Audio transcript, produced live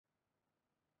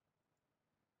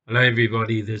Hello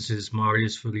everybody, this is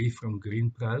Marius Fourie from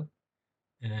GreenPro,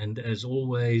 and as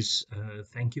always,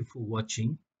 thank you for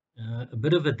watching. A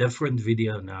bit of a different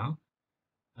video now,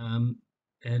 um,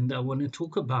 and I want to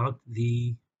talk about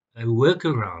a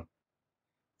workaround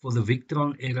for the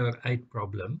Victron Error 8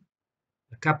 problem.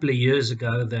 A couple of years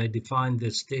ago, they defined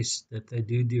this test that they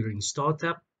do during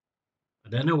startup. I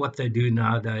don't know what they do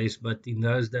nowadays, but in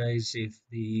those days, if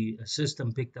the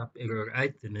system picked up error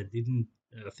 8, then it didn't,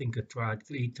 I think it tried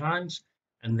 3 times,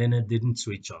 and then it didn't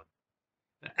switch on.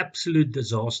 An absolute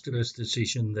disastrous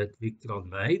decision that Victron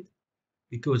made,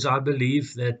 because I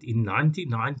believe that in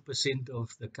 99%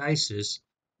 of the cases,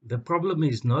 the problem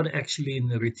is not actually in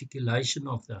the reticulation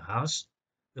of the house.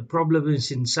 The problem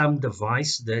is in some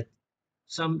device that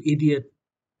some idiot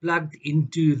plugged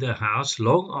into the house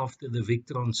long after the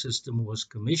Victron system was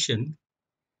commissioned,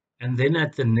 and then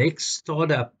at the next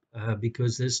startup,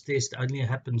 because this test only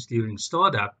happens during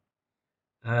startup,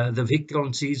 the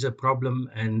Victron sees a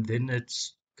problem and then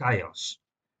it's chaos.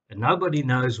 And nobody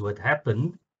knows what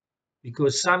happened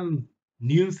because some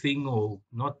new thing, or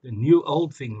not the new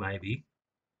old thing maybe,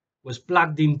 was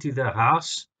plugged into the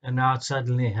house and now it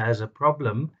suddenly has a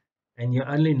problem. And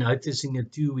you're only noticing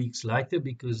it 2 weeks later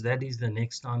because that is the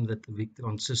next time that the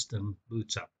Victron system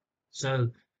boots up. So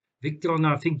Victron,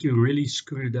 I think you really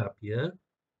screwed up here,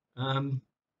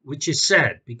 which is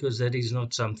sad because that is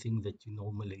not something that you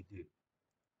normally do.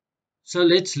 So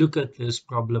let's look at this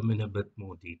problem in a bit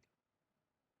more detail.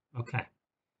 Okay,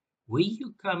 where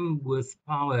you come with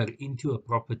power into a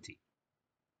property,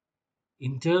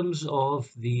 in terms of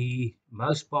the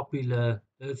most popular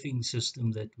earthing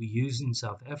system that we use in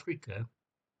South Africa,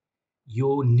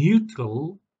 your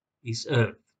neutral is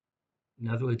earth. In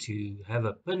other words, you have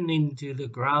a pin into the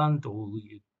ground, or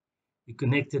you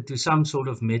connect it to some sort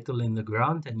of metal in the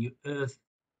ground, and you earth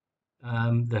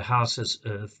the house as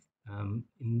earth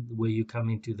where you come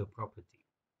into the property.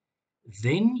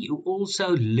 Then you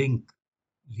also link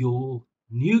your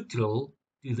neutral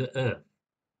to the earth.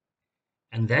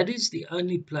 And that is the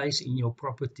only place in your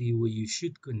property where you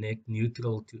should connect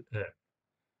neutral to earth.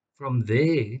 From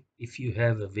there, if you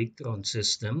have a Victron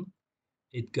system,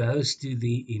 it goes to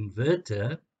the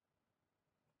inverter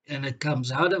and it comes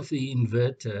out of the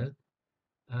inverter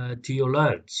to your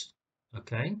loads.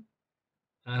 Okay.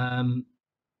 Now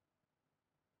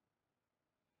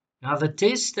the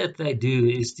test that they do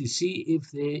is to see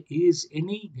if there is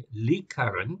any leak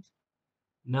current.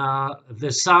 Now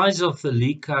the size of the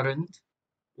leak current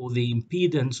or the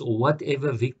impedance or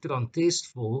whatever Victron tests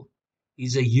for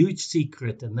is a huge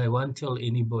secret and they won't tell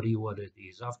anybody what it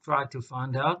is. I've tried to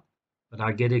find out, but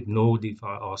I get ignored if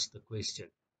I ask the question.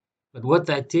 But what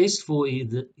they test for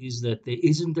is that there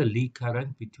isn't a leak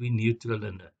current between neutral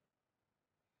and earth.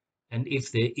 And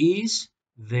if there is,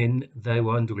 then they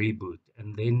won't reboot.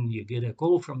 And then you get a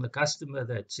call from the customer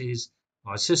that says,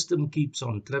 my system keeps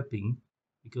on tripping,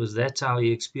 because that's how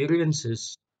he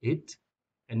experiences it.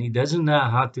 And he doesn't know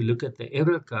how to look at the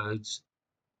error codes.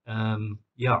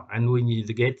 Yeah, and when you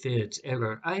get there, it's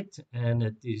error 8, and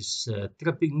it is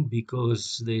tripping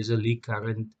because there's a leak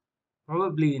current,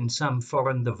 probably in some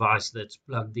foreign device that's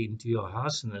plugged into your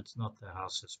house, and it's not the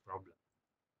house's problem.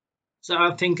 So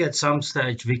I think at some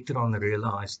stage Victron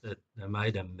realized that they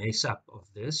made a mess up of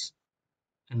this,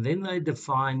 and then they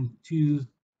defined two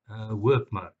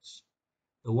work modes.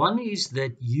 The one is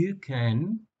that you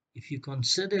can, if you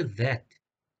consider that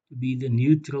to be the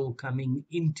neutral coming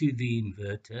into the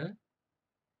inverter,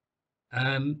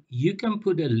 you can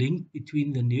put a link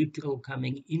between the neutral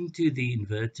coming into the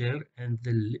inverter and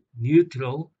the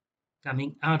neutral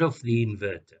coming out of the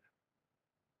inverter,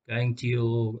 going to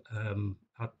your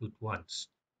output once.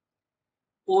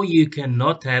 Or you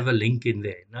cannot have a link in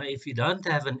there. Now, if you don't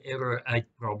have an error 8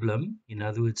 problem, in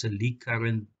other words, a leak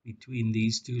current between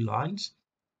these two lines,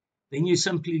 then you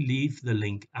simply leave the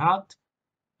link out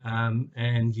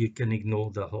and you can ignore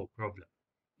the whole problem.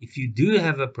 If you do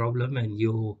have a problem and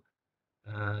your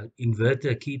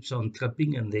inverter keeps on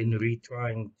tripping and then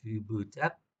retrying to boot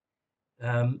up,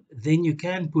 then you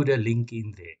can put a link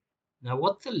in there. Now,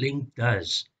 what the link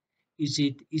does is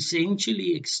it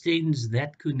essentially extends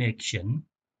that connection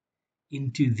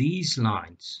into these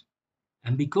lines.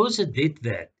 And because it did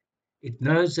that, it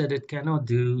knows that it cannot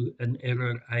do an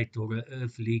error 8 or an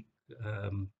earth leak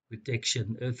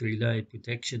protection, earth relay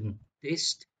protection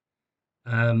test.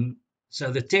 So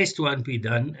the test won't be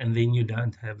done and then you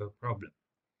don't have a problem.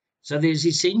 So there's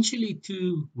essentially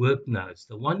two work nodes.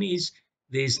 The one is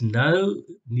there's no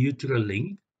neutral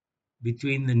link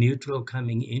between the neutral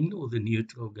coming in or the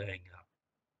neutral going out.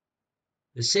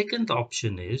 The second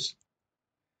option is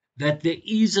that there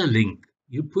is a link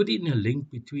you put in a link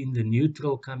between the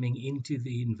neutral coming into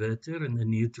the inverter and the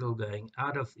neutral going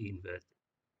out of the inverter.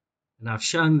 And I've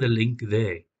shown the link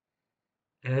there.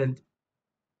 And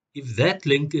if that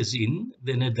link is in,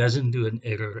 then it doesn't do an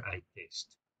error eye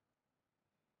test.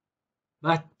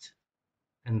 But,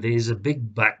 and there's a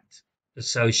big but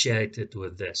associated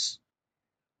with this,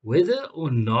 whether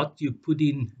or not you put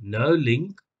in no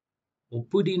link or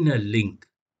put in a link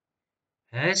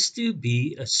has to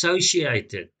be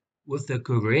associated with the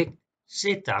correct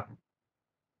setup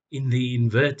in the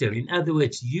inverter. In other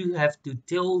words, you have to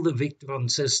tell the Victron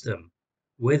system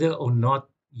whether or not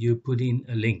you put in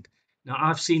a link. Now,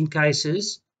 I've seen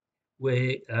cases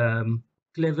where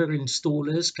clever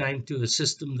installers came to a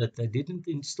system that they didn't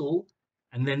install,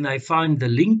 and then they find the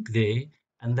link there,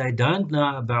 and they don't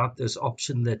know about this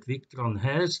option that Victron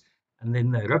has, and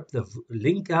then they rip the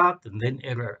link out, and then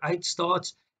error 8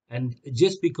 starts. And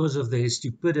just because of their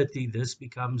stupidity, this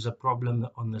becomes a problem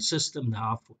on the system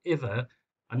now forever,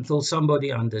 until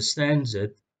somebody understands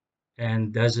it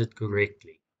and does it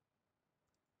correctly.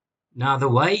 Now, the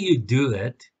way you do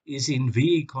it is in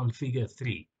VE Configure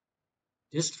 3.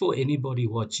 Just for anybody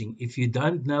watching, if you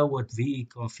don't know what VE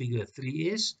Configure 3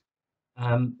 is,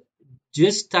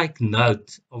 just take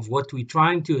note of what we're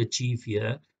trying to achieve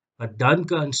here, but don't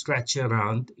go and scratch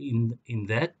around in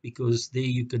that, because there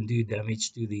you can do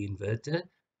damage to the inverter.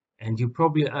 And you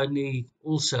probably only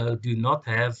also do not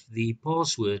have the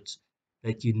passwords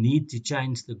that you need to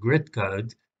change the grid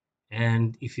code.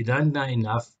 And if you don't know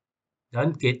enough,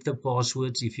 don't get the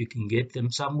passwords if you can get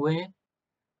them somewhere.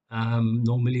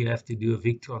 Normally you have to do a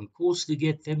Victron course to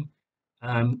get them.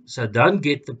 So don't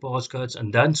get the passcodes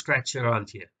and don't scratch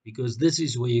around here, because this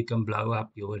is where you can blow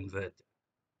up your inverter.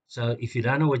 So if you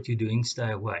don't know what you're doing,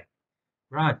 stay away.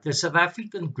 Right, the South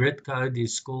African grid code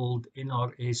is called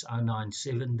NRS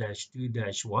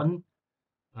 097-2-1.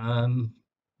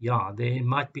 Yeah, there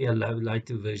might be a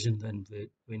later version than the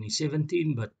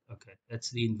 2017, but okay,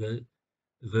 that's the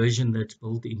version that's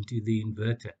built into the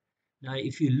inverter. Now,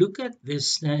 if you look at this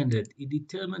standard, it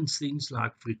determines things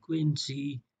like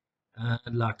frequency,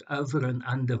 like over and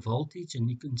under voltage, and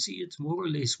you can see it's more or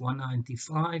less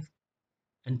 195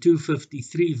 and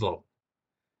 253 volt.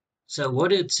 So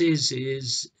what it says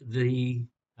is the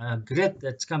grid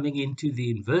that's coming into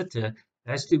the inverter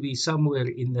has to be somewhere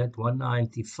in that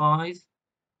 195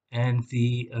 and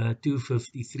the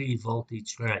 253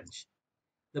 voltage range.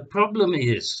 The problem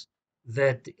is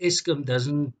that Eskom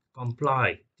doesn't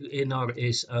comply to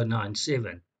NRS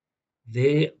 097.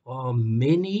 There are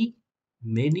many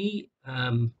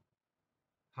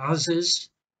houses,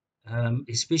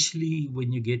 especially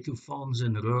when you get to farms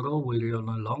and rural where you're on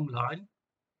a long line,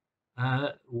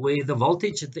 where the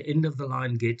voltage at the end of the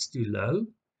line gets too low,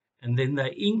 and then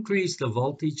they increase the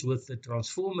voltage with the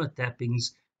transformer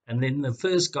tappings, and then the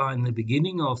first guy in the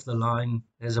beginning of the line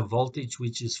has a voltage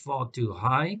which is far too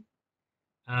high,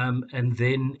 and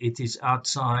then it is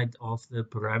outside of the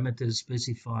parameters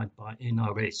specified by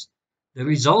NRS. The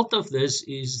result of this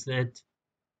is that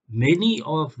many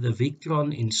of the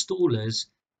Victron installers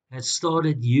have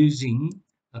started using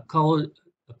a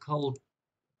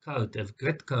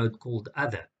grid code called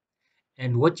other.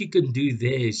 And what you can do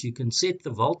there is you can set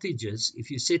the voltages.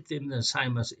 If you set them the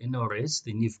same as NRS,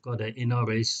 then you've got an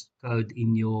NRS code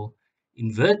in your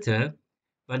inverter.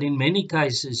 But in many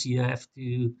cases, you have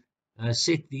to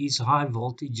set these high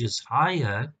voltages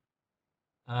higher.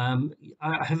 I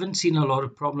haven't seen a lot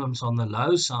of problems on the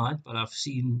low side, but I've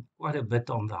seen quite a bit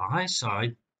on the high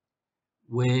side,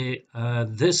 where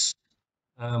this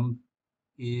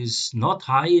is not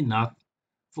high enough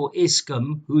for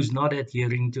Eskom, who's not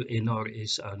adhering to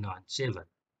NRS 097.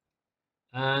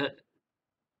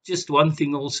 Just one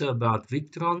thing also about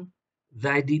Victron,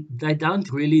 they don't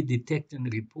really detect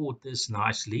and report this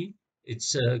nicely.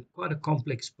 It's quite a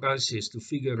complex process to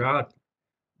figure out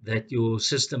that your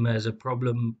system has a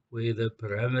problem where the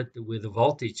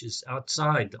voltage is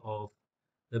outside of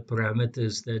the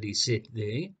parameters that is set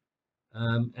there.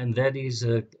 And that is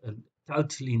a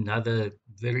totally another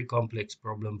very complex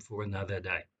problem for another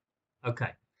day.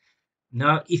 Okay,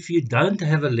 now if you don't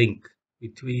have a link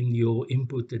between your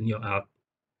input and your output,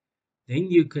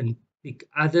 then you can pick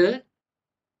other,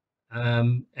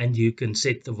 and you can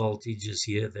set the voltages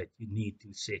here that you need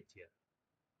to set here.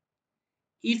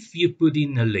 If you put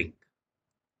in a link,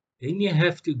 then you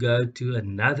have to go to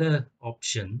another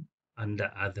option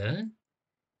under other,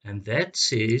 and that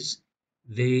says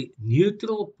the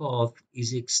neutral path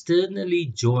is externally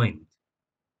joined,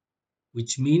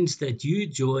 which means that you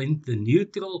joined the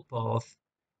neutral path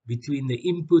between the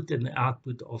input and the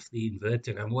output of the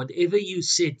inverter, and whatever you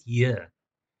set here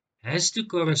has to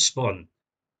correspond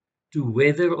to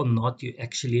whether or not you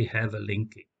actually have a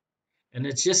linking. And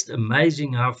it's just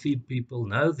amazing how few people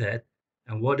know that,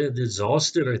 and what a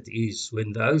disaster it is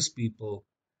when those people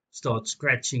start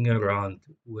scratching around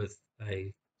with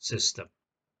a system.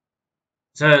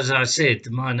 So, as I said,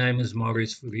 my name is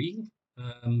Maurice Fourie.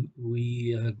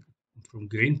 We from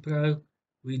GreenPro.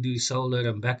 We do solar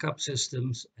and backup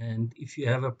systems. And if you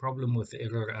have a problem with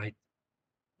error 8,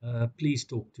 please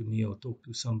talk to me or talk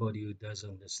to somebody who does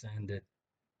understand it,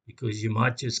 because you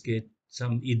might just get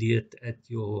some idiot at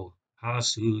your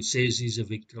house who says he's a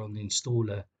Victron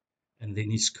installer, and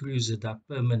then he screws it up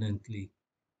permanently,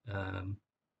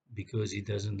 because he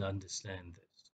doesn't understand it.